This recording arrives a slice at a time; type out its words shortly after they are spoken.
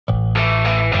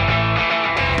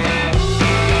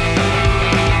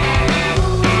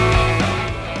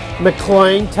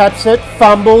McLean taps it,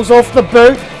 fumbles off the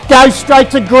boot, goes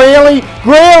straight to Greeley.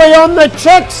 Greeley on the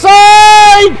check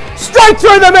side, straight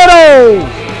through the middle.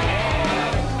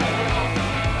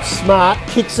 Smart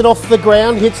kicks it off the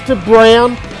ground, hits to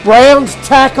Brown. Brown's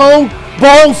tackled.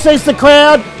 Ball, says the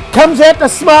crowd. Comes out to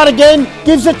Smart again,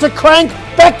 gives it to Crank.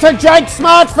 Back to Jake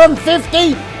Smart from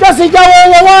 50. Does he go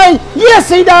all the way? Yes,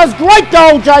 he does. Great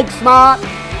goal, Jake Smart.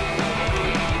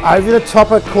 Over the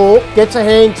top of court, gets a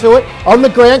hand to it. On the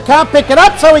ground, can't pick it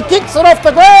up, so he kicks it off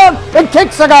the ground and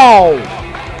kicks a goal.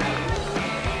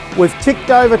 We've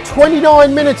ticked over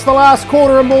 29 minutes the last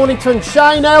quarter of Mornington.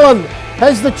 Shane Allen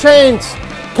has the chance.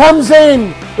 Comes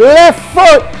in, left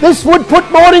foot. This would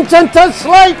put Mornington to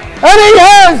sleep. And he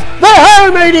has the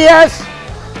home EDS.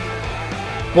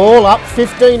 Ball up,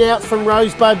 15 out from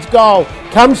Rosebud's goal.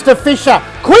 Comes to Fisher.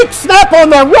 Quick snap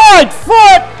on the right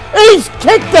foot. He's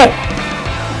kicked it.